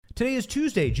Today is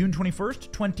Tuesday, June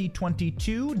 21st,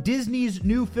 2022. Disney's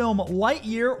new film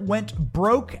Lightyear went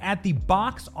broke at the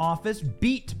box office,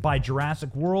 beat by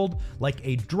Jurassic World like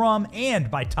a drum and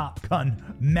by Top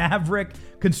Gun Maverick.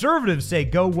 Conservatives say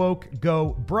go woke,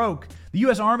 go broke. The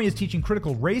U.S. Army is teaching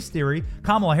critical race theory.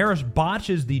 Kamala Harris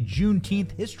botches the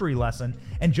Juneteenth history lesson.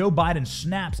 And Joe Biden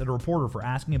snaps at a reporter for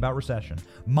asking about recession.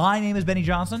 My name is Benny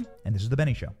Johnson, and this is The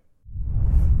Benny Show.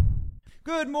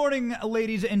 Good morning,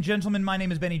 ladies and gentlemen. My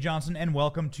name is Benny Johnson, and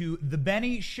welcome to The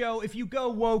Benny Show. If you go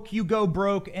woke, you go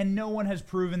broke, and no one has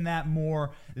proven that more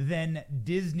than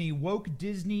Disney. Woke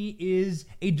Disney is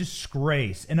a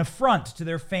disgrace, an affront to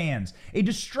their fans, a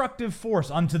destructive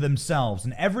force unto themselves,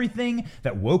 and everything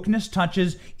that wokeness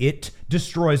touches, it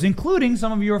destroys, including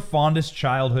some of your fondest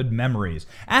childhood memories.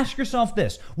 Ask yourself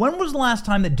this: when was the last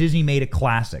time that Disney made a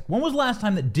classic? When was the last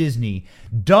time that Disney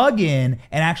dug in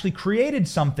and actually created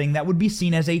something that would be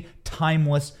seen as a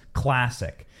timeless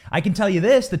classic? I can tell you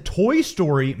this: the Toy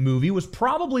Story movie was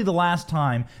probably the last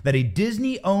time that a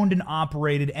Disney-owned and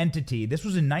operated entity, this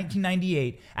was in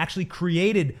 1998, actually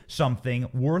created something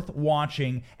worth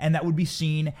watching and that would be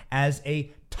seen as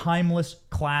a timeless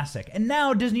classic. And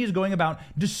now Disney is going about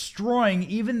destroying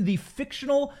even the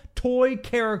fictional toy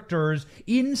characters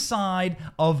inside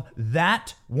of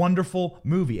that wonderful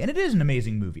movie. And it is an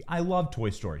amazing movie. I love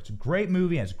Toy Story. It's a great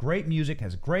movie, has great music,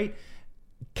 has great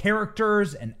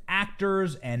characters and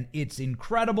actors, and it's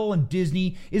incredible. And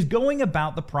Disney is going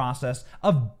about the process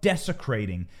of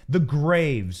desecrating the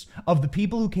graves of the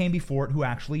people who came before it, who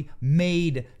actually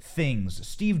made things.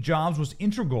 Steve Jobs was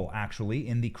integral, actually,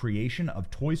 in the creation of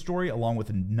Toy Story, along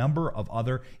with a number of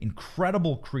other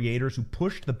incredible creators who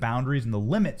pushed the boundaries and the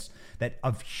limits that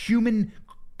of human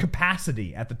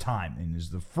capacity at the time. And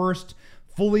is the first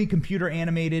fully computer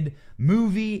animated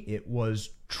movie. It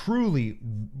was truly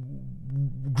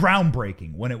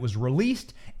groundbreaking when it was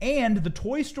released, and the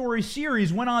Toy Story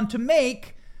series went on to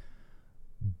make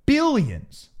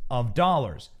billions of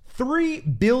dollars.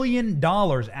 $3 billion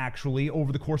actually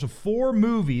over the course of 4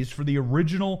 movies for the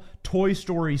original Toy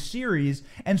Story series.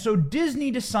 And so Disney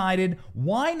decided,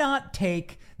 why not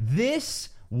take this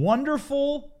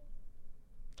wonderful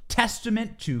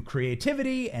testament to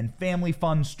creativity and family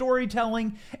fun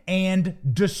storytelling and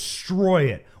destroy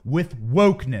it with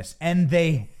wokeness? And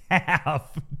they have.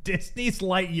 Disney's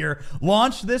Lightyear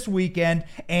launched this weekend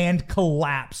and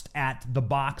collapsed at the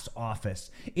box office.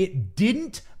 It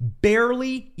didn't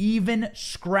barely even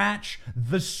scratch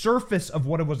the surface of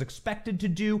what it was expected to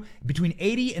do. Between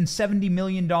 $80 and $70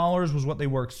 million was what they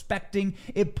were expecting.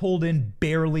 It pulled in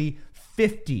barely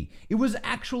 50. It was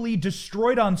actually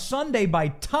destroyed on Sunday by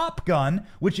Top Gun,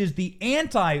 which is the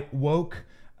anti-woke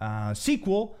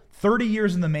sequel, 30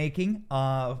 years in the making.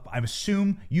 I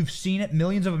assume you've seen it.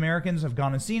 Millions of Americans have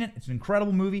gone and seen it. It's an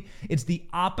incredible movie. It's the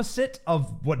opposite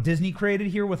of what Disney created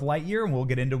here with Lightyear, and we'll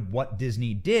get into what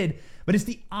Disney did, but it's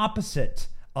the opposite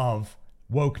of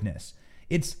wokeness.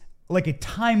 It's like a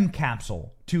time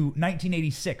capsule to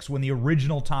 1986 when the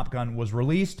original Top Gun was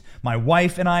released. My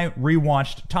wife and I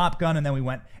rewatched Top Gun, and then we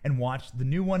went and watched the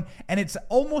new one, and it's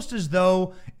almost as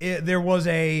though there was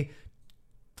a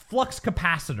flux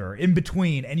capacitor in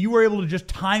between, and you were able to just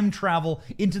time travel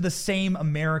into the same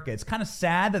America. It's kind of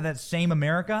sad that that same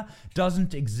America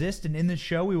doesn't exist, and in this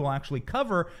show we will actually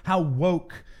cover how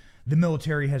woke the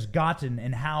military has gotten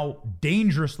and how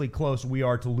dangerously close we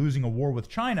are to losing a war with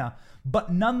China.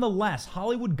 But nonetheless,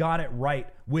 Hollywood got it right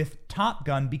with Top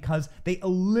Gun because they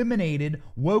eliminated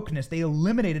wokeness. They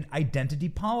eliminated identity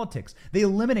politics. They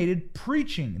eliminated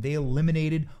preaching. They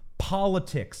eliminated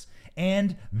politics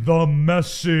and the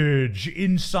message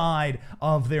inside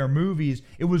of their movies.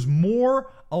 It was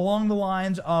more along the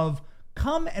lines of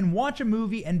come and watch a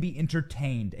movie and be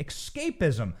entertained.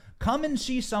 Escapism. Come and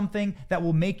see something that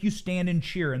will make you stand and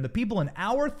cheer. And the people in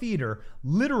our theater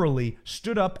literally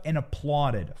stood up and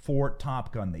applauded for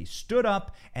Top Gun. They stood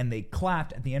up and they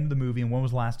clapped at the end of the movie. And when was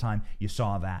the last time you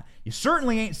saw that? You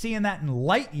certainly ain't seeing that in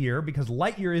Lightyear, because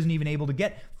Lightyear isn't even able to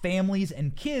get families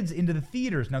and kids into the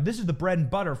theaters. Now, this is the bread and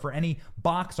butter for any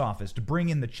box office, to bring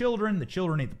in the children. The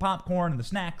children eat the popcorn and the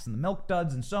snacks and the milk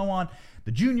duds and so on,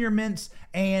 the junior mints,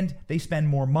 and they spend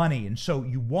more money. And so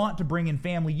you want to bring in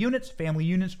family units. Family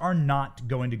units are not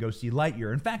going to go see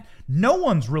Lightyear. In fact, no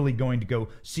one's really going to go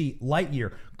see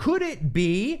Lightyear. Could it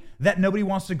be that nobody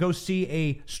wants to go see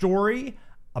a story,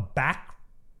 a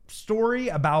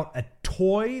backstory about a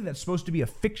toy that's supposed to be a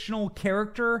fictional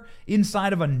character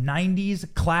inside of a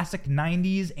classic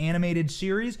 90s animated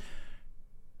series?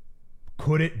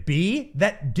 Could it be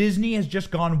that Disney has just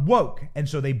gone woke, and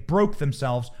so they broke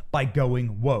themselves by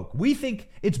going woke? We think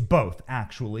it's both,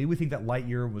 actually. We think that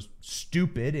Lightyear was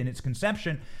stupid in its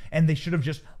conception, and they should have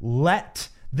just let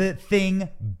the thing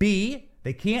be.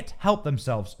 They can't help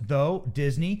themselves, though,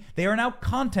 Disney. They are now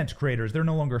content creators. They're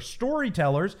no longer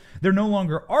storytellers. They're no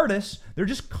longer artists. They're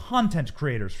just content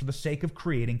creators for the sake of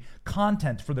creating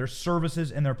content for their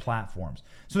services and their platforms.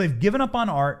 So they've given up on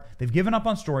art, they've given up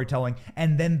on storytelling,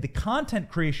 and then the content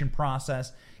creation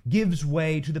process gives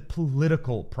way to the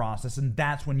political process, and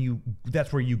that's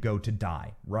where you go to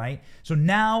die, right? So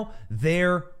now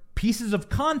their pieces of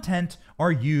content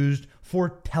are used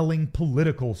for telling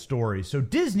political stories. So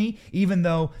Disney, even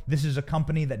though this is a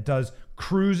company that does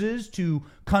cruises to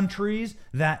countries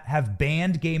that have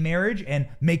banned gay marriage and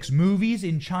makes movies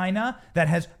in China that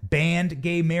has banned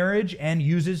gay marriage and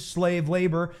uses slave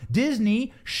labor,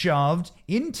 Disney shoved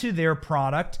into their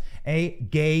product a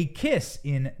gay kiss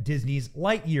in Disney's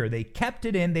Lightyear. They kept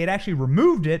it in. They'd actually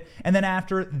removed it, and then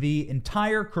after the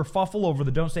entire kerfuffle over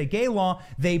the Don't Say Gay law,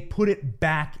 they put it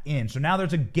back in. So now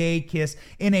there's a gay kiss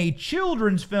in a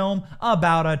children's film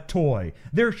about a toy.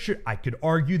 I could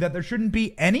argue that there shouldn't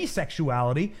be any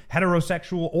sexuality,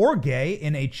 heterosexual or gay,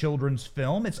 in a children's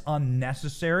film. It's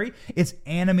unnecessary. It's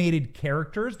animated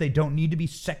characters. They don't need to be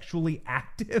sexually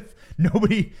active.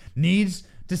 Nobody needs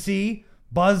to see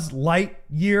Buzz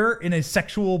Lightyear in a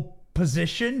sexual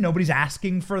position. Nobody's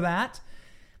asking for that.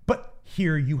 But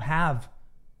here you have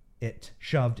it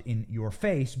shoved in your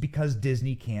face because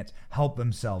Disney can't help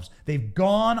themselves. They've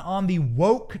gone on the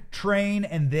woke train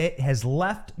and it has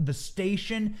left the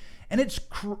station, and it's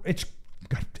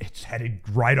headed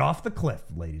right off the cliff,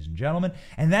 ladies and gentlemen.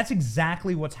 And that's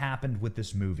exactly what's happened with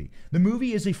this movie. The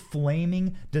movie is a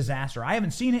flaming disaster. I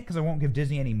haven't seen it because I won't give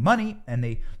Disney any money, and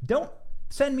they don't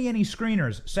send me any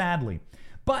screeners, sadly.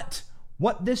 But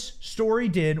what this story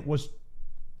did was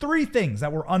three things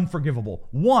that were unforgivable.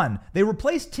 One, they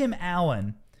replaced Tim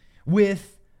Allen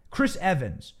with Chris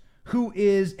Evans, who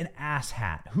is an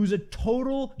asshat, who's a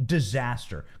total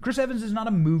disaster. Chris Evans is not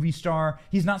a movie star.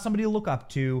 He's not somebody to look up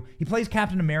to. He plays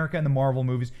Captain America in the Marvel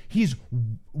movies. He's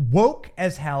woke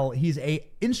as hell. He's an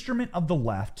instrument of the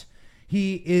left.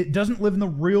 He doesn't live in the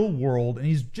real world, and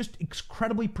he's just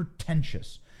incredibly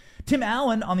pretentious. Tim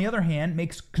Allen, on the other hand,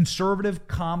 makes conservative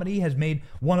comedy, has made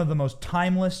one of the most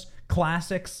timeless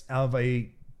classics of a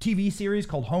TV series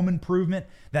called Home Improvement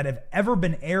that have ever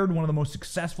been aired, one of the most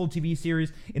successful TV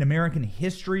series in American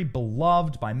history,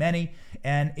 beloved by many,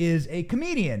 and is a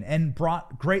comedian and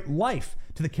brought great life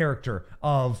to the character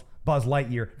of Buzz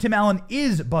Lightyear. Tim Allen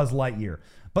is Buzz Lightyear.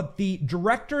 But the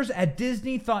directors at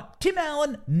Disney thought Tim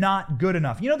Allen not good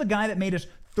enough. You know, the guy that made us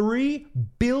 $3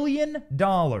 billion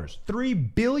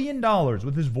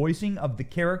with his voicing of the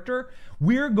character?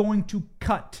 We're going to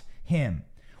cut him.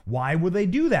 Why would they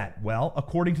do that? Well,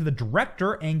 according to the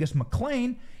director, Angus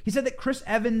MacLane, he said that Chris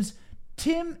Evans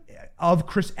in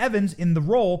the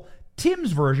role, Tim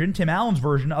Allen's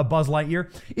version of Buzz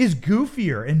Lightyear is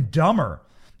goofier and dumber.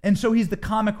 And so he's the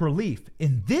comic relief.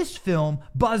 In this film,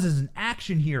 Buzz is an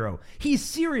action hero. He's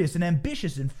serious and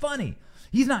ambitious and funny.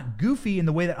 He's not goofy in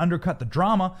the way that undercut the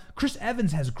drama. Chris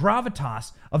Evans has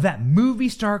gravitas of that movie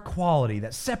star quality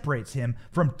that separates him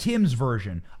from Tim's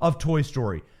version of Toy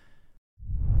Story.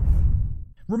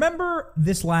 Remember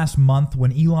this last month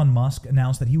when Elon Musk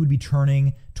announced that he would be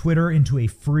turning Twitter into a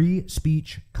free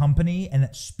speech company and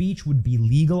that speech would be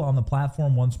legal on the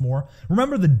platform once more?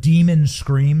 Remember the demon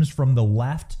screams from the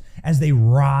left as they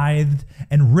writhed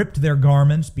and ripped their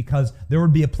garments because there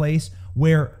would be a place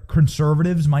where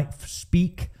conservatives might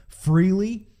speak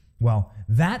freely? Well,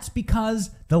 that's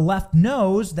because the left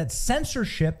knows that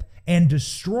censorship and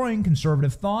destroying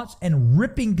conservative thoughts and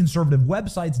ripping conservative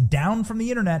websites down from the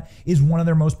internet is one of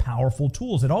their most powerful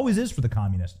tools. It always is for the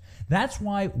communists. That's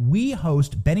why we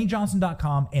host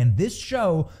BennyJohnson.com and this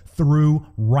show through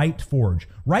RightForge.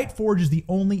 RightForge is the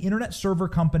only internet server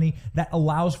company that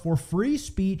allows for free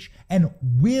speech and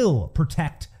will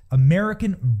protect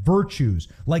American virtues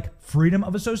like freedom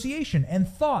of association and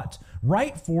thought.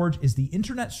 RightForge is the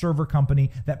internet server company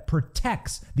that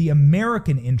protects the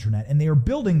American internet, and they are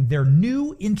building their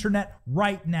new internet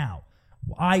right now.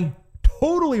 I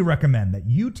totally recommend that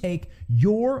you take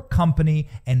your company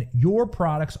and your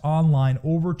products online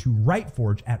over to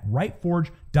RightForge at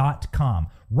rightforge.com.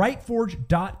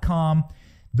 RightForge.com,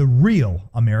 the real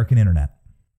American internet.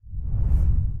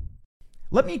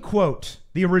 Let me quote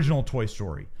the original Toy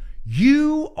Story.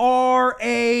 You are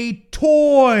a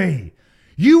toy.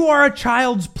 You are a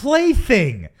child's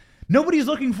plaything. Nobody's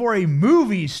looking for a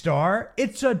movie star.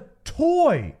 It's a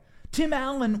toy. Tim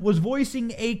Allen was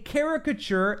voicing a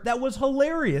caricature that was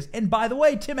hilarious. And by the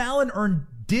way, Tim Allen earned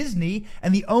Disney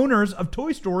and the owners of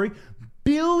Toy Story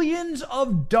billions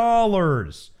of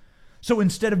dollars. So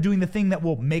instead of doing the thing that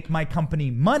will make my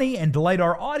company money and delight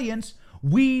our audience,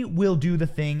 we will do the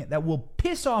thing that will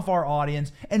piss off our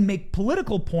audience and make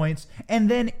political points and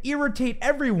then irritate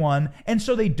everyone, and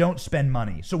so they don't spend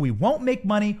money. So we won't make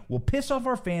money, we'll piss off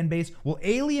our fan base, we'll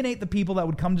alienate the people that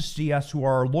would come to see us who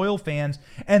are our loyal fans,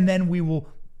 and then we will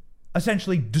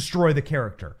essentially destroy the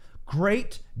character.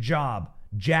 Great job,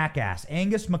 jackass,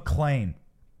 Angus MacLane.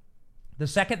 The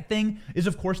second thing is,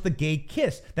 of course, the gay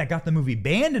kiss that got the movie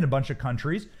banned in a bunch of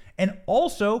countries and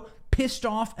also pissed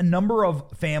off a number of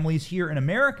families here in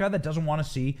America that doesn't want to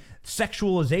see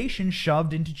sexualization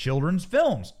shoved into children's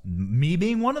films, me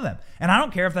being one of them. And I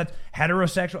don't care if that's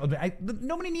heterosexual.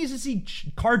 Nobody needs to see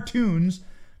cartoons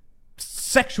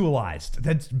sexualized.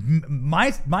 That's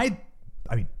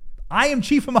I am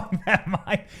chief among them.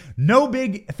 No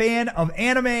big fan of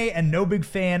anime and no big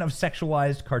fan of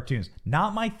sexualized cartoons.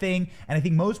 Not my thing, and I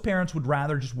think most parents would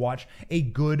rather just watch a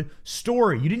good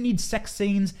story. You didn't need sex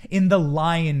scenes in The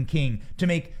Lion King to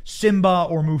make Simba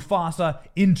or Mufasa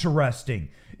interesting.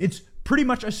 It's pretty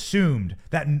much assumed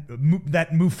that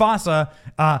Mufasa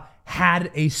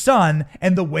had a son,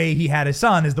 and the way he had a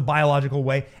son is the biological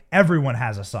way everyone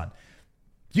has a son.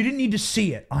 You didn't need to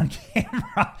see it on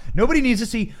camera. Nobody needs to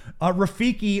see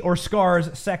Rafiki or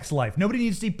Scar's sex life. Nobody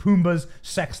needs to see Pumbaa's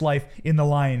sex life in The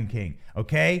Lion King.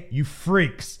 Okay? You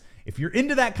freaks. If you're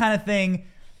into that kind of thing,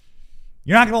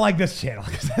 you're not going to like this channel,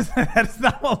 because that's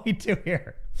not what we do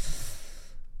here.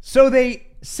 So they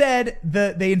said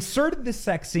that they inserted this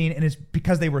sex scene, and it's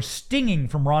because they were stinging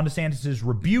from Ron DeSantis'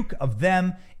 rebuke of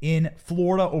them in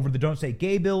Florida over the Don't Say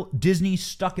Gay bill. Disney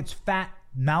stuck its fat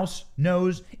mouse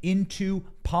nose into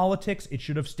politics. It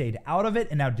should have stayed out of it,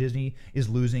 and now Disney is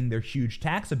losing their huge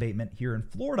tax abatement here in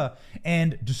Florida,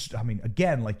 and just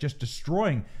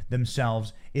destroying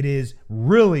themselves. It is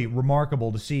really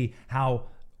remarkable to see how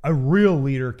a real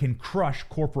leader can crush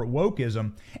corporate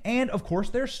wokeism. And of course,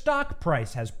 their stock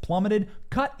price has plummeted,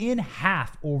 cut in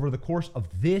half over the course of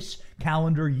this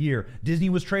calendar year. Disney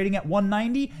was trading at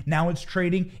 190, now it's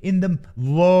trading in the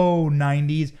low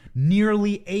 90s,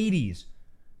 nearly 80s.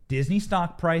 Disney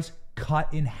stock price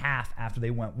cut in half after they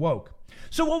went woke.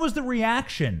 So what was the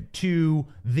reaction to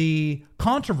the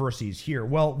controversies here?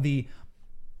 Well, the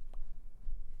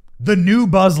new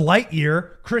Buzz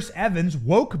Lightyear, Chris Evans,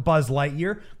 woke Buzz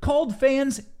Lightyear, called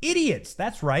fans idiots.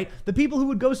 That's right. The people who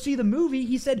would go see the movie,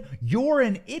 he said, "You're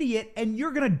an idiot and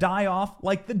you're going to die off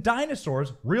like the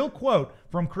dinosaurs." Real quote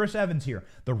from Chris Evans here.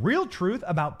 The real truth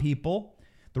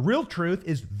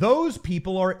is those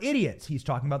people are idiots. He's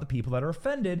talking about the people that are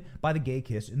offended by the gay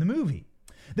kiss in the movie.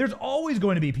 There's always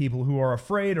going to be people who are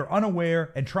afraid or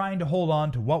unaware and trying to hold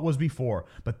on to what was before.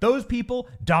 But those people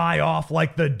die off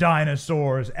like the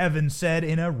dinosaurs, Evans said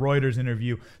in a Reuters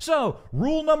interview. So,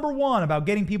 rule number 1 about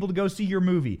getting people to go see your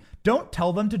movie: don't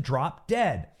tell them to drop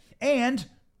dead. And,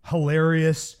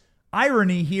 hilarious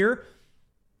irony here,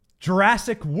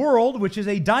 Jurassic World, which is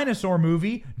a dinosaur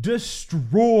movie,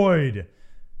 destroyed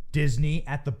Disney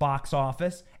at the box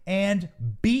office and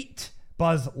beat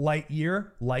Buzz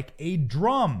Lightyear like a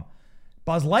drum.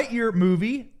 Buzz Lightyear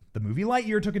movie, the movie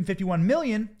Lightyear, took in $51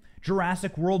 million.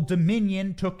 Jurassic World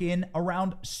Dominion took in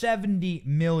around $70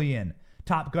 million.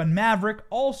 Top Gun Maverick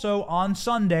also on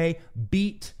Sunday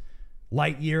beat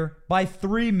Lightyear by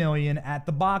 $3 million at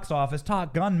the box office.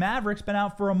 Top Gun Maverick's been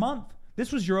out for a month.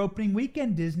 This was your opening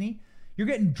weekend, Disney. You're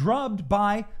getting drubbed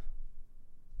by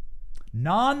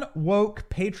non-woke,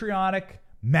 patriotic,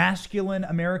 masculine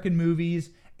American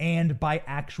movies and by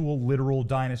actual literal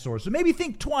dinosaurs. So maybe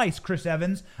think twice, Chris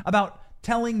Evans, about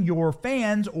telling your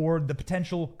fans or the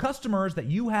potential customers that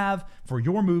you have for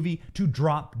your movie to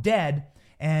drop dead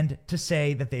and to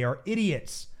say that they are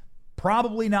idiots.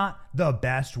 Probably not the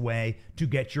best way to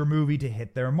get your movie to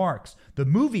hit their marks. The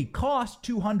movie cost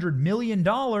 $200 million.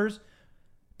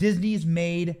 Disney's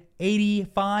made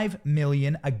 $85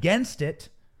 million against it,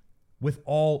 with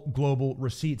all global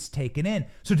receipts taken in.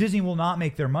 So Disney will not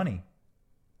make their money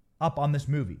up on this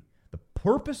movie. The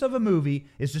purpose of a movie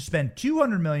is to spend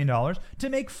 $200 million to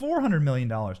make $400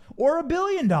 million or $1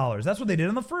 billion. That's what they did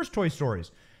on the first Toy Stories.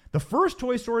 The first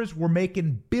Toy Stories were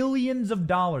making billions of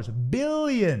dollars.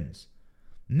 Billions.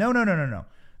 No.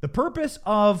 The purpose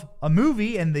of a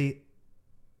movie and the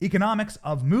economics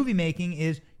of movie making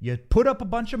is you put up a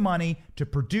bunch of money to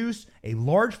produce a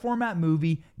large format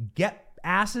movie, get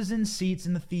asses in seats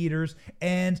in the theaters,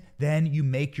 and then you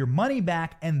make your money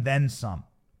back and then some.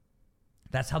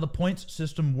 That's how the points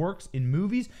system works in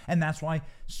movies, and that's why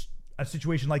a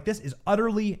situation like this is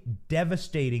utterly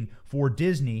devastating for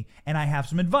Disney, and I have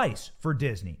some advice for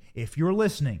Disney. If you're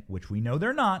listening, which we know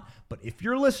they're not, but if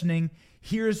you're listening,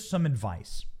 here's some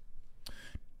advice.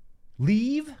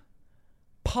 Leave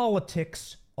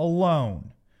politics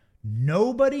alone.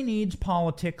 Nobody needs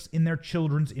politics in their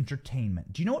children's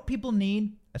entertainment. Do you know what people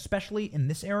need, especially in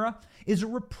this era, is a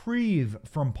reprieve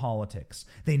from politics.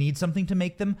 They need something to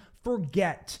make them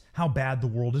forget how bad the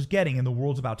world is getting, and the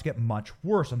world's about to get much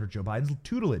worse under Joe Biden's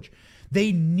tutelage.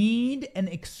 They need an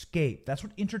escape. That's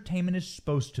what entertainment is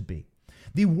supposed to be.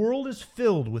 The world is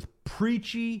filled with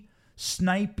preachy,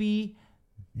 snipey,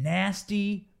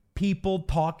 nasty people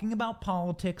talking about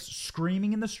politics,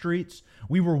 screaming in the streets.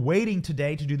 We were waiting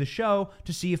today to do the show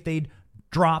to see if they'd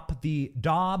drop the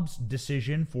Dobbs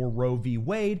decision for Roe v.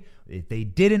 Wade. If they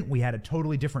didn't, we had a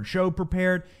totally different show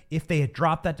prepared. If they had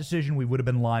dropped that decision, we would have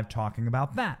been live talking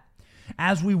about that.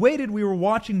 As we waited, we were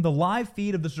watching the live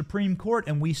feed of the Supreme Court,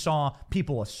 and we saw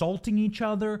people assaulting each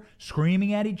other,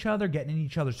 screaming at each other, getting in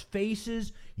each other's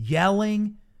faces,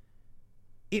 yelling.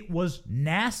 It was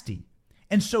nasty.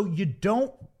 And so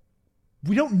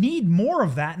we don't need more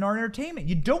of that in our entertainment.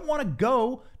 You don't want to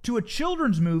go to a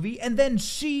children's movie and then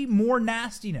see more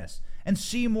nastiness and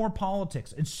see more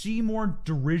politics and see more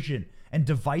derision and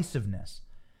divisiveness.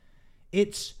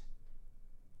 It's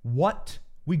what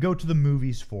we go to the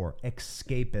movies for,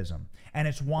 escapism. And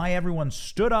it's why everyone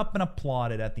stood up and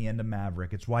applauded at the end of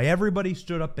Maverick. It's why everybody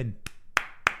stood up and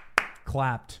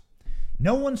clapped.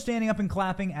 No one's standing up and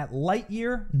clapping at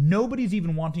Lightyear. Nobody's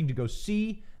even wanting to go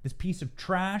see this piece of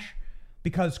trash.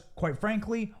 Because, quite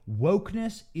frankly,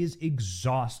 wokeness is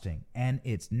exhausting, and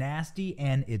it's nasty,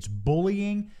 and it's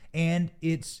bullying, and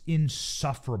it's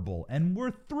insufferable, and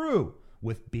we're through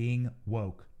with being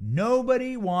woke.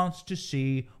 Nobody wants to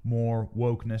see more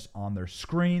wokeness on their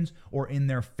screens or in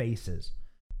their faces.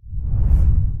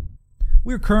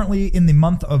 We're currently in the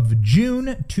month of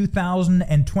June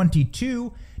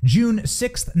 2022. June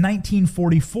 6th,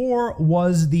 1944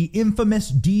 was the infamous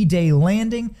D-Day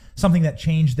landing, something that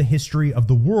changed the history of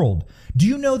the world. Do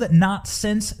you know that not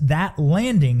since that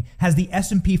landing has the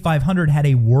S&P 500 had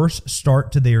a worse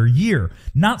start to their year?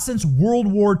 Not since World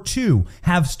War II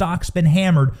have stocks been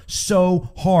hammered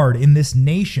so hard in this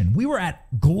nation. We were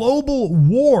at global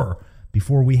war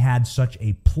before we had such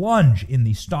a plunge in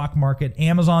the stock market.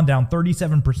 Amazon down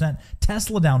 37%,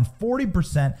 Tesla down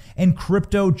 40%, and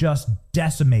crypto just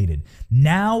decimated.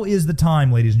 Now is the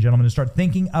time, ladies and gentlemen, to start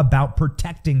thinking about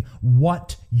protecting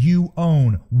what you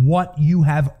own, what you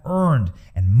have earned.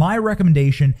 And my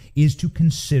recommendation is to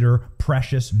consider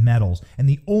precious metals. And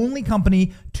the only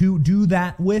company to do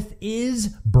that with is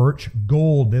Birch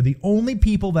Gold. They're the only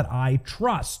people that I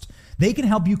trust. They can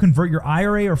help you convert your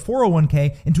IRA or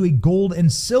 401k into a gold and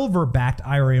silver backed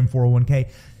IRA and 401k.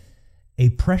 A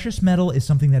precious metal is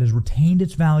something that has retained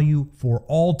its value for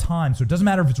all time. So it doesn't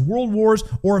matter if it's world wars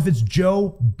or if it's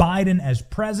Joe Biden as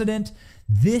president.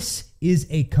 This is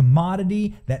a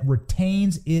commodity that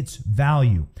retains its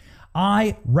value.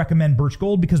 I recommend Birch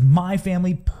Gold because my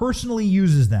family personally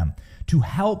uses them to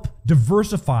help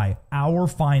diversify our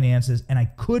finances, and I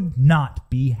could not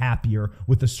be happier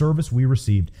with the service we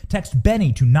received. Text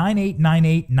Benny to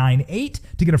 989898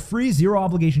 to get a free zero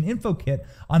obligation info kit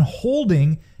on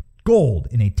holding gold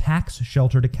in a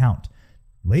tax-sheltered account.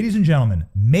 Ladies and gentlemen,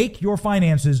 make your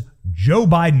finances Joe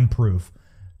Biden proof.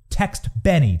 Text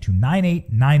Benny to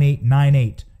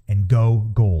 989898 and go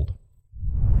gold.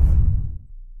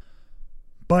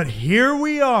 But here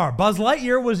we are. Buzz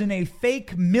Lightyear was in a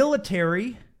fake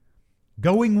military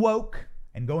going woke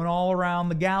and going all around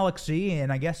the galaxy.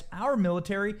 And I guess our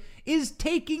military is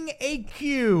taking a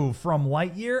cue from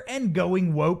Lightyear and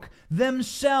going woke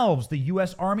themselves. The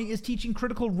U.S. Army is teaching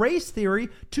critical race theory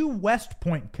to West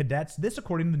Point cadets. This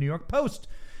according to the New York Post.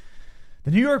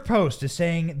 The New York Post is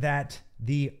saying that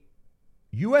the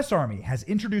U.S. Army has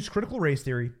introduced critical race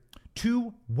theory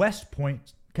to West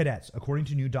Point cadets, according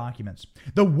to new documents.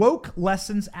 The woke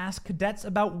lessons ask cadets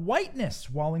about whiteness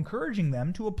while encouraging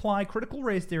them to apply critical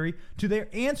race theory to their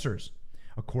answers,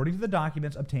 according to the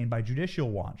documents obtained by Judicial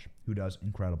Watch, who does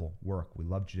incredible work. We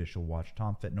love Judicial Watch.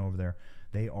 Tom Fitton over there.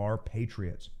 They are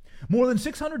patriots. More than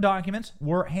 600 documents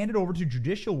were handed over to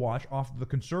Judicial Watch after the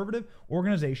conservative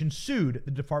organization sued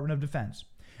the Department of Defense.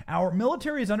 Our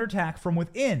military is under attack from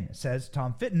within, says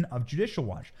Tom Fitton of Judicial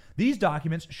Watch. These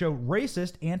documents show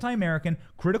racist, anti-American,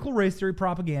 critical race theory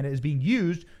propaganda is being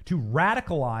used to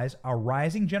radicalize our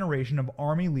rising generation of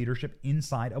Army leadership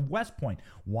inside of West Point.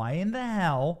 Why in the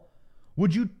hell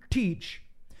would you teach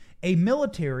a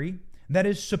military that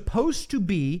is supposed to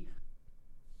be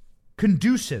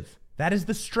conducive? That is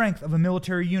the strength of a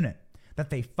military unit,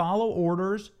 that they follow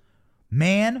orders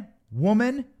man,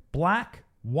 woman, black,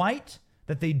 white,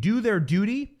 that they do their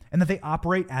duty and that they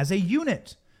operate as a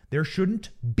unit. There shouldn't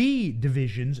be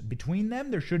divisions between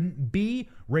them. There shouldn't be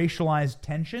racialized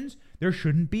tensions. There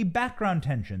shouldn't be background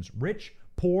tensions. Rich,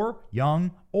 poor,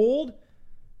 young, old.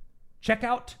 Check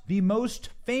out the most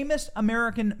famous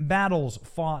American battles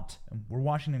fought. We're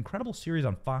watching an incredible series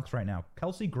on Fox right now.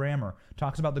 Kelsey Grammer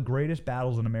talks about the greatest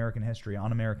battles in American history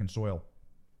on American soil.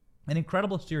 An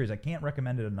incredible series. I can't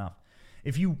recommend it enough.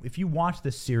 If you watch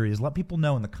this series, let people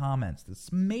know in the comments. This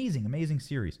amazing, amazing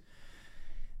series.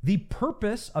 The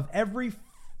purpose of every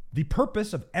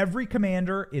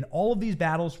commander in all of these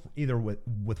battles, either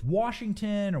with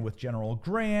Washington or with General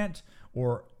Grant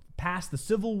or past the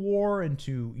Civil War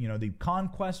into, the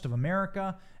conquest of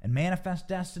America and Manifest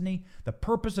Destiny, the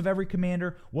purpose of every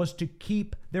commander was to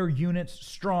keep their units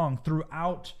strong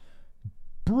throughout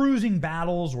bruising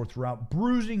battles or throughout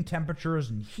bruising temperatures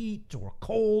and heat or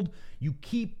cold. You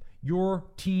keep your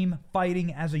team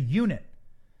fighting as a unit.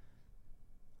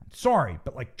 Sorry,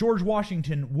 but like George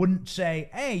Washington wouldn't say,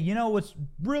 hey, what's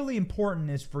really important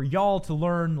is for y'all to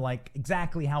learn like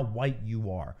exactly how white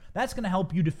you are. That's going to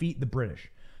help you defeat the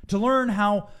British. To learn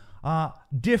how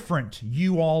different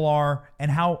you all are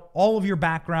and how all of your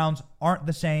backgrounds aren't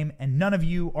the same and none of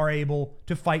you are able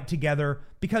to fight together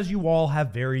because you all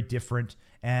have very different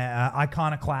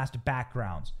iconoclast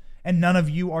backgrounds. And none of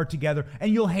you are together,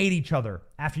 and you'll hate each other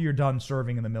after you're done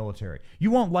serving in the military. You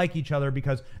won't like each other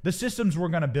because the systems we're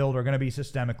going to build are going to be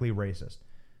systemically racist.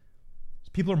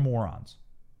 People are morons.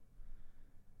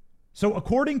 So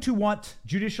according to what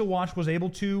Judicial Watch was able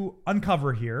to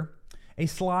uncover here, a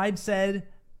slide said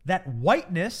that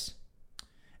whiteness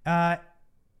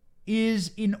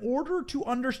is in order to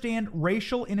understand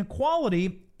racial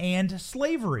inequality and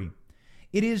slavery.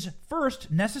 It is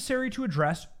first necessary to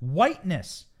address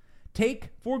whiteness. Take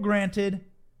for granted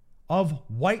of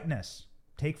whiteness.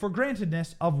 Take for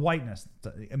grantedness of whiteness.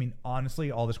 I mean,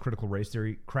 honestly, all this critical race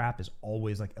theory crap is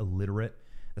always like illiterate.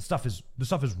 The stuff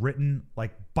is written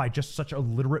like by just such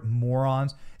illiterate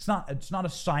morons. It's not a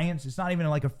science. It's not even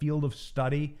like a field of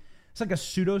study. It's like a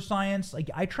pseudoscience. Like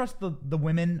I trust the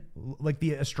women, like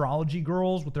the astrology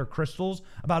girls with their crystals,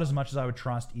 about as much as I would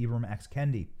trust Ibram X.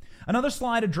 Kendi. Another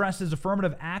slide addresses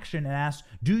affirmative action and asks,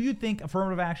 do you think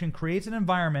affirmative action creates an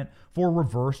environment for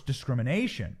reverse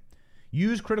discrimination?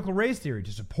 Use critical race theory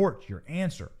to support your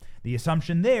answer. The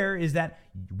assumption there is that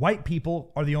white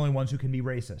people are the only ones who can be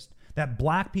racist. That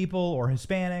black people or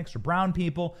Hispanics or brown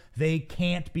people, they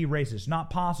can't be racist. It's not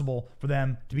possible for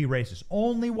them to be racist.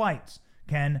 Only whites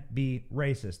can be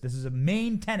racist. This is a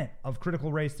main tenet of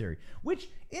critical race theory, which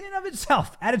in and of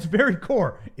itself, at its very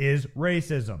core, is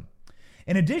racism.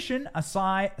 In addition, a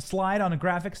slide on a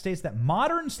graphic states that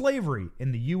modern slavery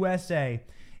in the USA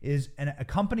is an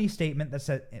accompanying statement that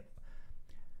says.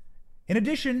 In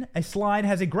addition, a slide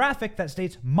has a graphic that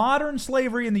states modern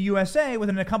slavery in the USA with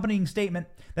an accompanying statement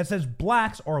that says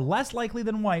blacks are less likely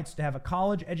than whites to have a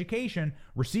college education,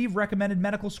 receive recommended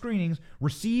medical screenings,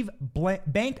 receive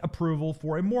bank approval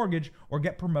for a mortgage, or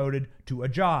get promoted to a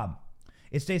job.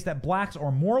 It states that blacks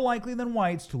are more likely than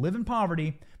whites to live in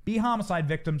poverty, be homicide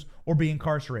victims, or be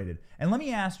incarcerated. And let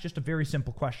me ask just a very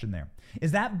simple question there.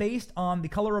 Is that based on the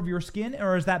color of your skin,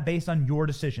 or is that based on your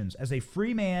decisions as a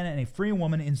free man and a free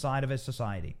woman inside of a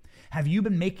society? Have you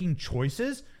been making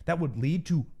choices that would lead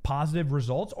to positive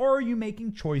results, or are you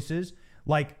making choices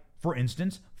like, for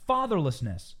instance,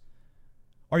 fatherlessness?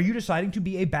 Are you deciding to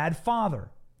be a bad father?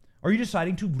 Are you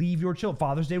deciding to leave your children?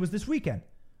 Father's Day was this weekend.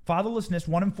 Fatherlessness,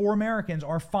 1 in 4 Americans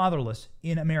are fatherless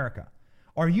in America.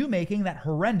 Are you making that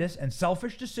horrendous and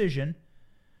selfish decision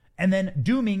and then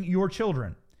dooming your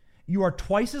children? You are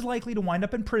twice as likely to wind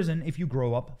up in prison if you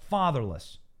grow up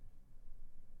fatherless.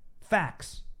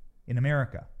 Facts in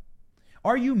America.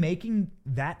 Are you making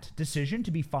that decision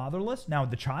to be fatherless? Now,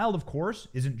 the child, of course,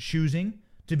 isn't choosing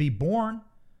to be born,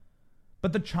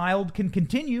 but the child can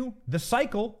continue the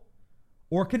cycle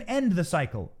or can end the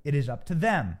cycle. It is up to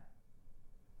them.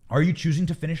 Are you choosing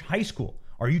to finish high school?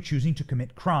 Are you choosing to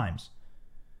commit crimes?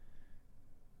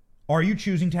 Are you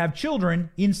choosing to have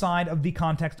children inside of the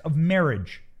context of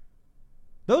marriage?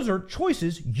 Those are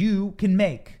choices you can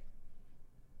make.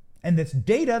 And it's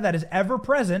data that is ever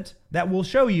present that will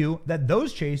show you that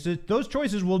those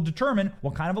choices will determine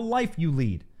what kind of a life you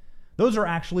lead. Those are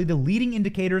actually the leading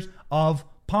indicators of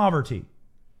poverty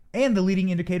and the leading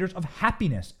indicators of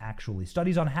happiness, actually.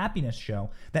 Studies on happiness show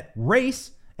that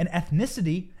race and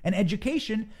ethnicity and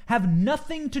education have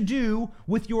nothing to do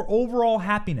with your overall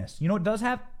happiness. You know what does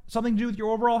have something to do with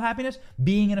your overall happiness?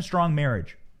 Being in a strong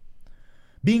marriage,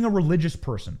 being a religious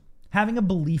person, having a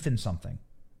belief in something.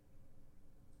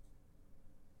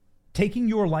 taking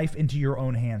your life into your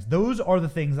own hands. Those are the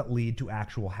things that lead to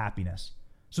actual happiness.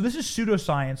 So this is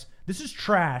pseudoscience. This is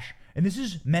trash. And this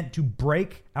is meant to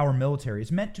break our military.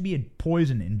 It's meant to be a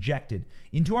poison injected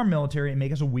into our military and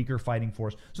make us a weaker fighting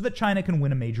force so that China can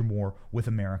win a major war with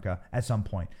America at some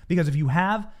point. Because if you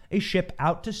have a ship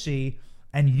out to sea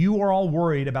and you are all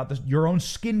worried about your own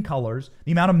skin colors,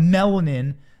 the amount of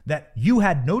melanin that you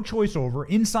had no choice over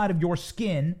inside of your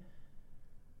skin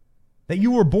that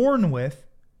you were born with,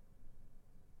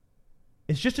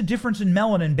 it's just a difference in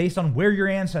melanin based on where your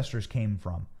ancestors came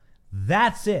from.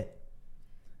 That's it.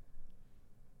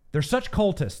 They're such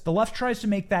cultists. The left tries to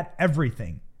make that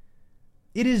everything.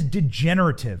 It is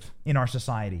degenerative in our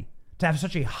society to have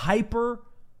such a hyper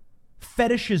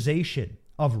fetishization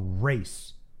of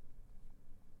race.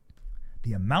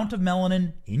 The amount of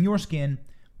melanin in your skin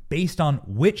based on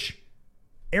which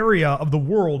area of the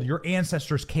world your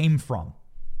ancestors came from.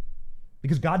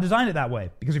 Because God designed it that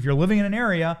way. Because if you're living in an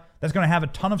area that's going to have a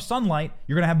ton of sunlight,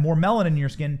 you're going to have more melanin in your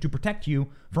skin to protect you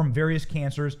from various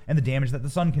cancers and the damage that the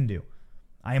sun can do.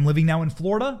 I am living now in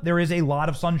Florida. There is a lot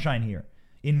of sunshine here.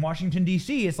 In Washington,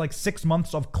 D.C., it's like 6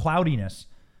 months of cloudiness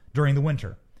during the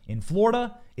winter. In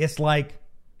Florida, it's like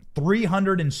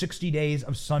 360 days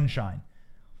of sunshine.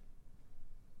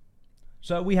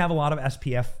 So we have a lot of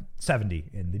SPF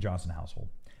 70 in the Johnson household.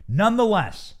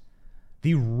 Nonetheless,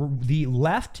 the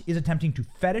left is attempting to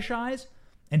fetishize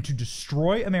and to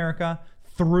destroy America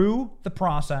through the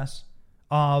process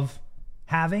of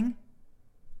having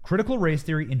critical race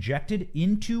theory injected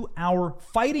into our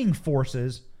fighting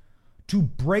forces to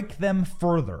break them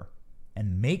further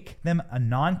and make them a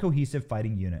non-cohesive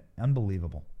fighting unit.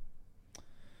 Unbelievable.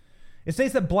 It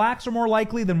states that blacks are more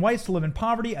likely than whites to live in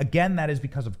poverty. Again, that is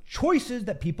because of choices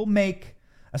that people make.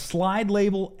 A slide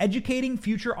label educating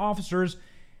future officers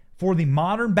for the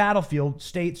modern battlefield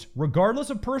states, regardless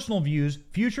of personal views,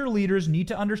 future leaders need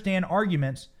to understand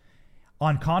arguments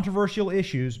on controversial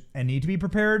issues and need to be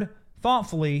prepared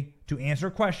thoughtfully to answer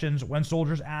questions when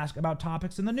soldiers ask about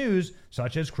topics in the news,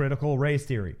 such as critical race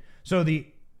theory. So the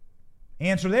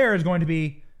answer there is going to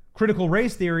be critical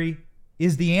race theory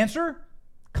is the answer.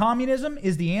 Communism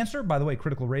is the answer. By the way,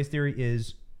 critical race theory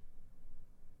is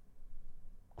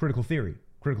critical theory.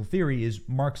 Critical theory is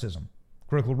Marxism.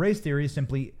 Critical race theory is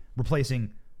simply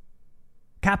replacing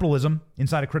capitalism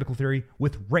inside of critical theory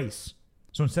with race.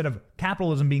 So instead of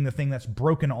capitalism being the thing that's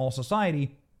broken all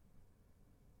society,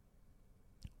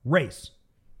 race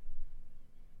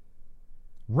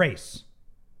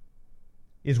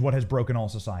is what has broken all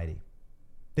society.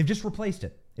 They've just replaced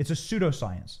it. It's a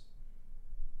pseudoscience.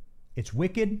 It's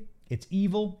wicked. It's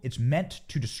evil. It's meant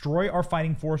to destroy our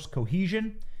fighting force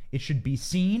cohesion. It should be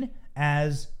seen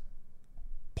as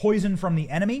poison from the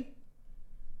enemy.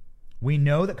 We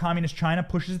know that communist China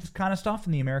pushes this kind of stuff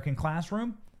in the American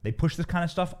classroom. They push this kind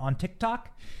of stuff on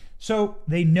TikTok. So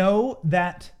they know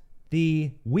that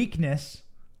the weakness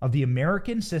of the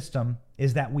American system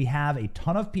is that we have a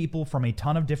ton of people from a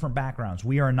ton of different backgrounds.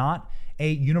 We are not a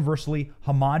universally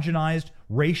homogenized,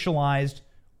 racialized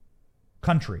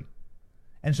country.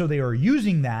 And so they are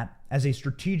using that as a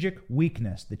strategic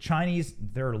weakness. The Chinese,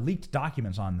 there are leaked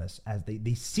documents on this, as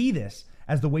they see this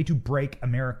as the way to break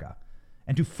America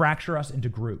and to fracture us into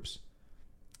groups.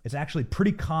 It's actually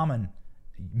pretty common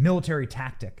military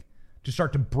tactic to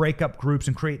start to break up groups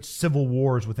and create civil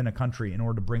wars within a country in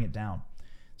order to bring it down.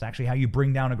 It's actually how you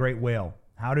bring down a great whale.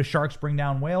 How do sharks bring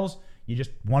down whales? You just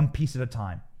one piece at a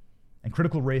time. And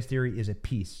critical race theory is a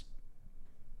piece.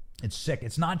 It's sick.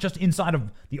 It's not just inside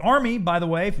of the Army, by the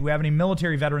way, if we have any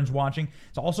military veterans watching.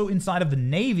 It's also inside of the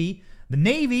Navy. The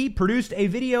Navy produced a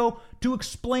video to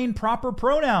explain proper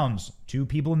pronouns to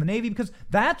people in the Navy because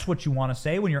that's what you want to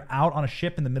say when you're out on a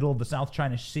ship in the middle of the South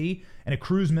China Sea and a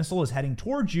cruise missile is heading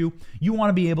towards you. You want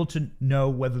to be able to know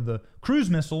whether the cruise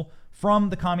missile from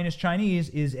the communist Chinese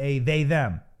is a they,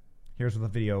 them. Here's what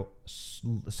the video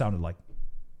sounded like.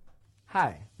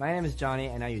 Hi, my name is Johnny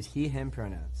and I use he, him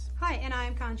pronouns. Hi, and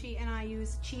I'm Kanchi and I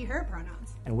use she, her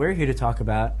pronouns. And we're here to talk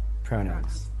about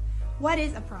pronouns. What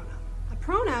is a pronoun? A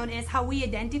pronoun is how we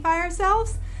identify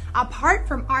ourselves apart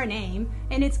from our name,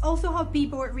 and it's also how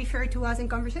people refer to us in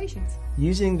conversations.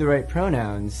 Using the right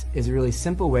pronouns is a really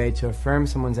simple way to affirm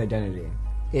someone's identity.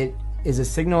 It is a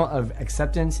signal of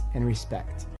acceptance and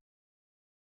respect.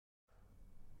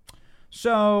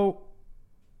 So,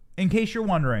 in case you're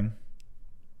wondering,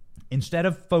 instead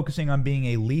of focusing on being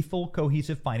a lethal,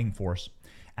 cohesive fighting force,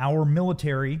 our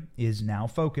military is now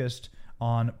focused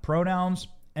on pronouns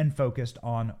and focused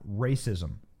on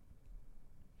racism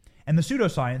and the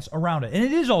pseudoscience around it. And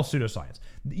it is all pseudoscience.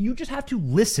 You just have to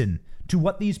listen to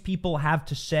what these people have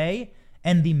to say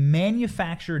and the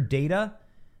manufactured data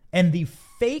and the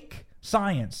fake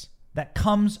science that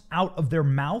comes out of their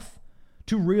mouth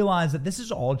to realize that this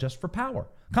is all just for power.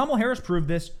 Kamala Harris proved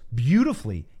this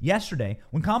beautifully yesterday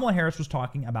when Kamala Harris was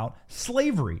talking about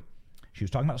slavery. She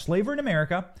was talking about slavery in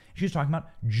America. She was talking about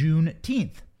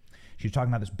Juneteenth. She was talking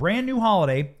about this brand new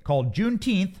holiday called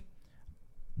Juneteenth.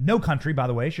 No country, by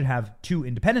the way, should have 2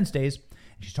 Independence Days.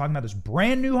 She's talking about this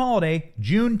brand new holiday,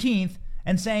 Juneteenth,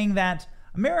 and saying that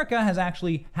America has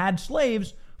actually had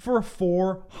slaves for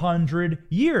 400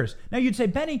 years. Now you'd say,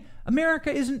 Benny,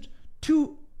 America isn't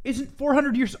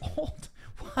 400 years old.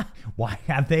 Why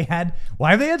have they had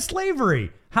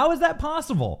slavery? How is that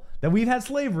possible that we've had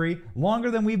slavery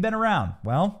longer than we've been around?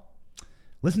 Well,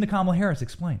 listen to Kamala Harris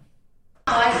explain.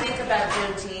 I think about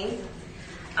Juneteenth.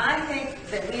 I think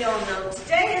that we all know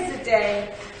today is a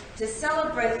day to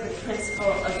celebrate the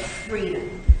principle of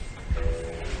freedom.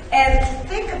 And to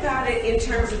think about it in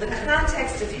terms of the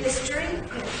context of history,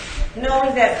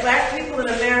 knowing that black people in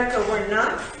America were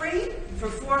not free for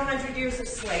 400 years of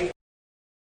slavery.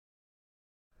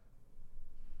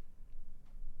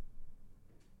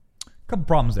 Couple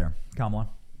problems there, Kamala.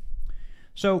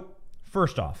 So,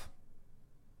 first off,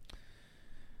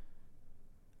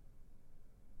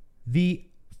 the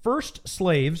first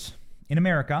slaves in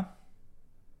America,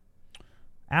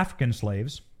 African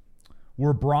slaves,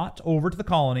 were brought over to the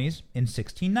colonies in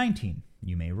 1619.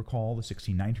 You may recall the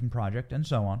 1619 Project and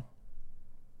so on.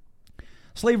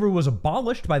 Slavery was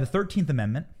abolished by the 13th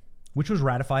Amendment, which was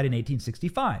ratified in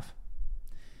 1865.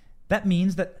 That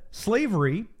means that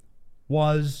slavery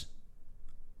was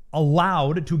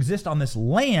allowed to exist on this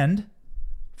land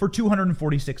for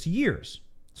 246 years.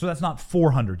 So that's not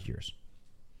 400 years.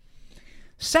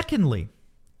 Secondly,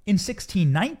 in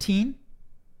 1619,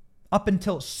 up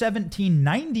until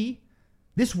 1790,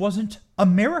 this wasn't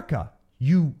America,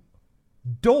 you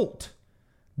dolt.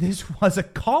 This was a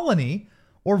colony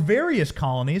or various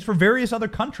colonies for various other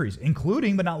countries,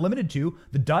 including but not limited to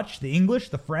the Dutch, the English,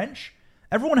 the French.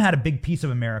 Everyone had a big piece of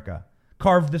America,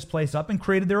 carved this place up and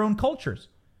created their own cultures.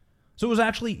 So it was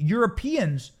actually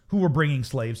Europeans who were bringing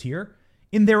slaves here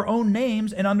in their own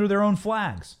names and under their own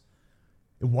flags.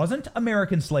 It wasn't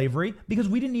American slavery because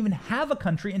we didn't even have a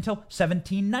country until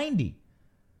 1790.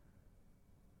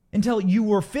 Until you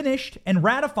were finished and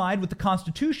ratified with the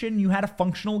Constitution, you had a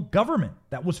functional government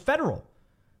that was federal.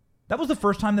 That was the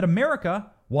first time that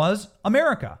America was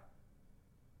America.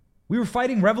 We were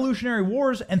fighting revolutionary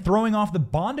wars and throwing off the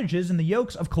bondages and the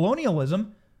yokes of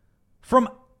colonialism from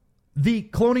the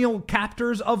colonial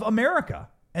captors of America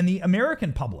and the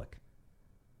American public,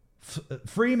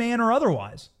 free man or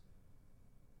otherwise,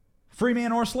 free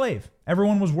man or slave.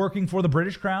 Everyone was working for the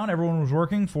British Crown. Everyone was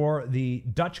working for the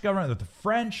Dutch government, the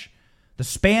French, the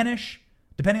Spanish,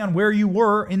 depending on where you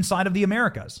were inside of the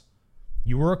Americas.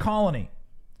 You were a colony.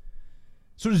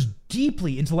 So it is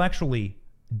deeply intellectually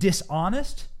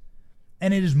dishonest,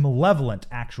 and it is malevolent,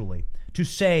 actually, to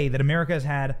say that America has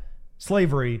had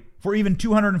slavery for even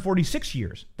 246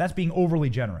 years. That's being overly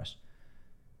generous.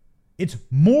 It's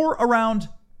more around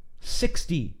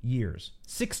 60 years,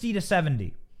 60 to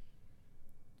 70,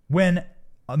 when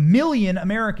 1 million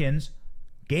Americans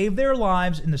gave their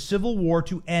lives in the Civil War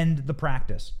to end the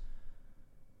practice.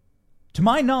 To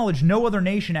my knowledge, no other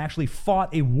nation actually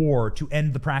fought a war to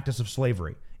end the practice of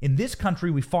slavery. In this country,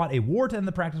 we fought a war to end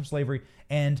the practice of slavery,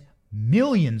 and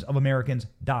millions of Americans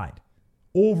died.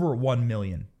 Over 1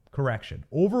 million. Correction.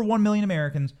 Over 1 million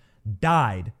Americans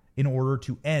died in order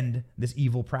to end this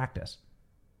evil practice.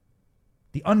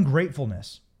 The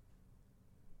ungratefulness,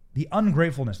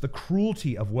 the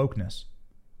cruelty of wokeness.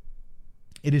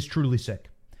 It is truly sick.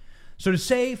 So to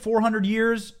say 400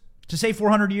 years,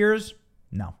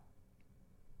 no.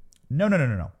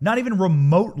 No. Not even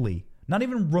remotely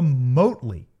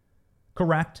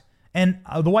correct. And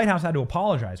the White House had to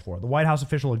apologize for it. The White House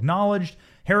official acknowledged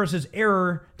Harris's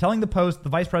error, telling the Post the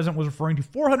vice president was referring to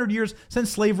 400 years since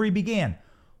slavery began.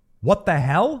 What the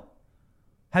hell?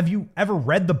 Have you ever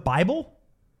read the Bible?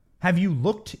 Have you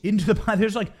looked into the Bible?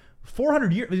 There's like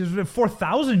 400 years, there's been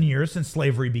 4,000 years since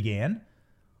slavery began.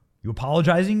 You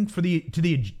apologizing to the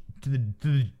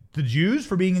Jews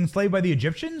for being enslaved by the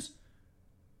Egyptians?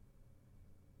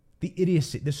 The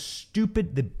idiocy, the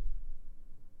stupid,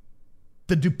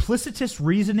 the duplicitous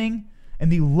reasoning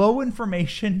and the low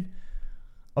information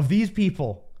of these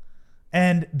people.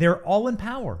 And they're all in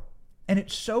power. And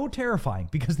it's so terrifying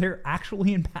because they're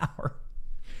actually in power.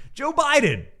 Joe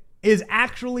Biden is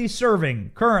actually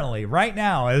serving currently, right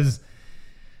now, as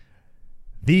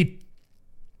the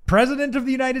President of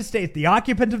the United States, the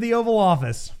occupant of the Oval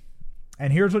Office.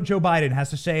 And here's what Joe Biden has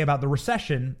to say about the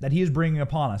recession that he is bringing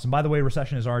upon us. And by the way,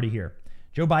 recession is already here.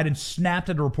 Joe Biden snapped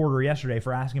at a reporter yesterday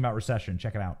for asking about recession.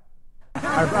 Check it out.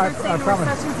 I promise.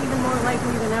 Recession's even more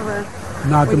likely than ever.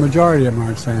 Not the majority of them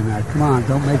aren't saying that. Come on,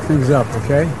 don't make things up,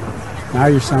 okay? Now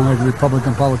you sound like a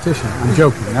Republican politician. I'm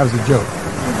joking. That was a joke.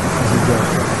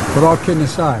 But all kidding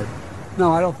aside,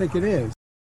 no, I don't think it is.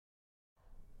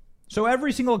 So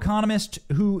every single economist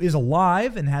who is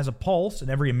alive and has a pulse, and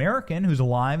every American who's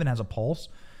alive and has a pulse,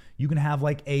 you can have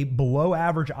like a below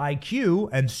average IQ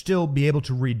and still be able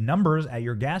to read numbers at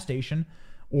your gas station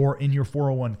or in your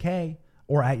 401k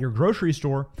or at your grocery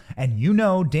store, and you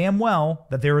know damn well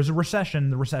that there is a recession.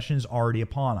 The recession is already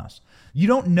upon us. You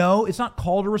don't know, it's not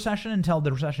called a recession until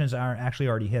the recession has actually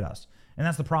already hit us. And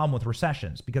that's the problem with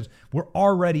recessions, because we're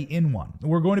already in one.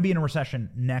 We're going to be in a recession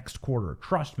next quarter.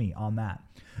 Trust me on that.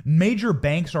 Major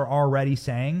banks are already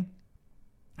saying,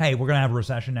 hey, we're going to have a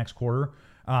recession next quarter.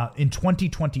 In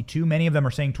 2022, many of them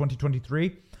are saying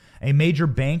 2023. A major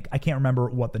bank, I can't remember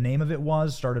what the name of it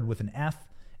was, started with an F,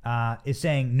 is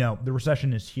saying, no, the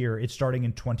recession is here. It's starting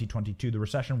in 2022. The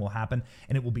recession will happen,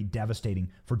 and it will be devastating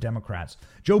for Democrats.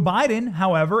 Joe Biden,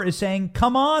 however, is saying,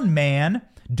 come on, man,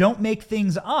 don't make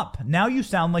things up. Now you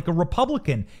sound like a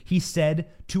Republican, he said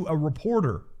to a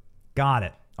reporter. Got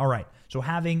it. All right. So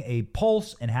having a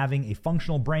pulse and having a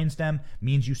functional brainstem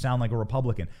means you sound like a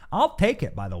Republican. I'll take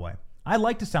it, by the way. I'd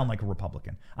like to sound like a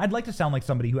Republican. I'd like to sound like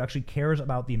somebody who actually cares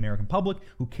about the American public,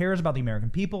 who cares about the American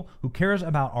people, who cares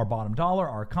about our bottom dollar,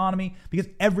 our economy, because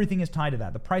everything is tied to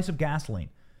that. The price of gasoline.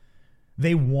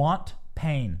 They want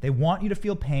pain. They want you to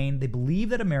feel pain. They believe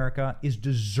that America is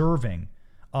deserving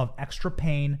of extra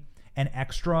pain and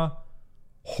extra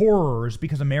horrors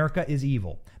because America is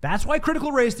evil. That's why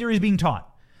critical race theory is being taught.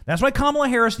 That's why Kamala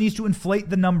Harris needs to inflate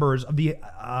the numbers of the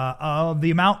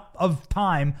amount of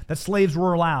time that slaves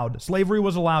were allowed. Slavery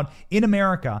was allowed in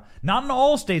America. Not in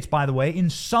all states, by the way. In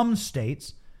some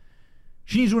states.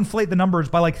 She needs to inflate the numbers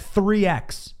by like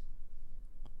 3x.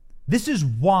 This is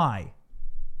why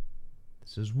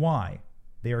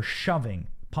they are shoving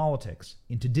politics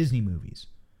into Disney movies.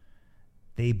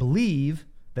 They believe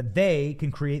that they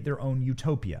can create their own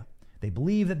utopia. They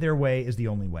believe that their way is the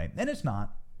only way. And it's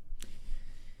not.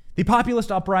 The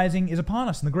populist uprising is upon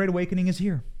us, and the Great Awakening is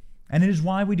here. And it is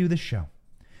why we do this show,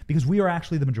 because we are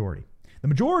actually the majority. The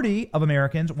majority of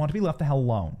Americans want to be left the hell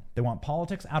alone. They want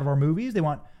politics out of our movies. They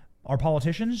want our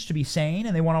politicians to be sane,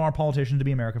 and they want our politicians to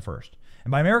be America first.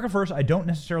 And by America first, I don't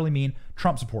necessarily mean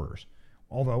Trump supporters,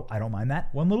 although I don't mind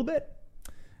that one little bit.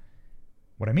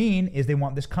 What I mean is they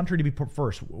want this country to be put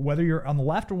first, whether you're on the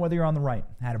left or whether you're on the right.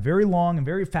 I had a very long and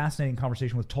very fascinating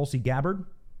conversation with Tulsi Gabbard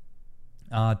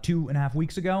 2.5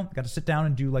 weeks ago. Got to sit down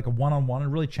and do like a one-on-one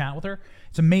and really chat with her.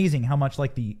 It's amazing how much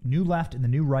like the new left and the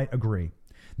new right agree.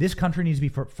 This country needs to be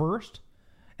put first,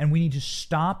 and we need to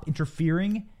stop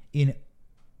interfering in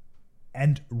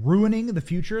and ruining the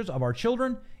futures of our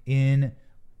children in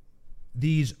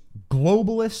these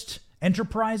globalist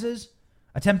enterprises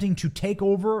attempting to take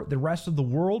over the rest of the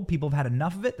world. People have had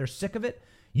enough of it. They're sick of it.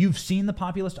 You've seen the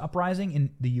populist uprising in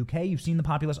the UK. You've seen the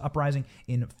populist uprising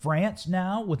in France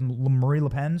now with Marine Le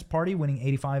Pen's party winning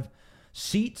 85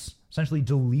 seats, essentially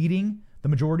deleting the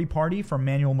majority party from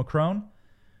Emmanuel Macron.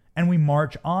 And we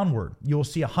march onward. You'll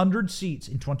see 100 seats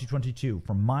in 2022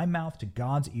 from my mouth to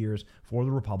God's ears for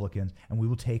the Republicans, and we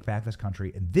will take back this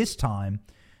country. And this time,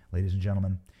 ladies and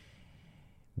gentlemen,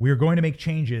 we are going to make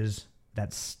changes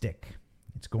that stick.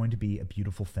 It's going to be a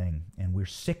beautiful thing, and we're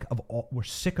sick of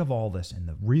all this, and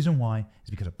the reason why is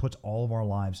because it puts all of our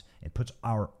lives, it puts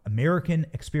our American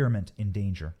experiment in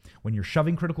danger. When you're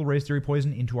shoving critical race theory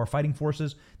poison into our fighting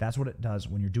forces, that's what it does.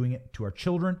 When you're doing it to our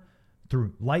children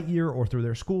through Lightyear or through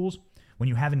their schools, when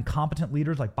you have incompetent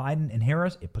leaders like Biden and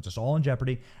Harris, it puts us all in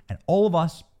jeopardy, and all of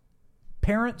us,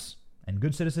 parents and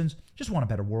good citizens, just want a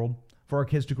better world for our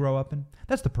kids to grow up in.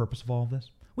 That's the purpose of all of this.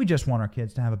 We just want our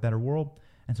kids to have a better world.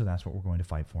 And so that's what we're going to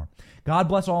fight for. God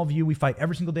bless all of you. We fight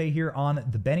every single day here on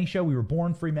The Benny Show. We were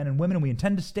born free men and women, and we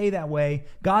intend to stay that way.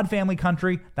 God, family,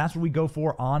 country, that's what we go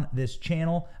for on this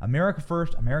channel. America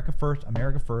first, America first,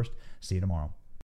 America first. See you tomorrow.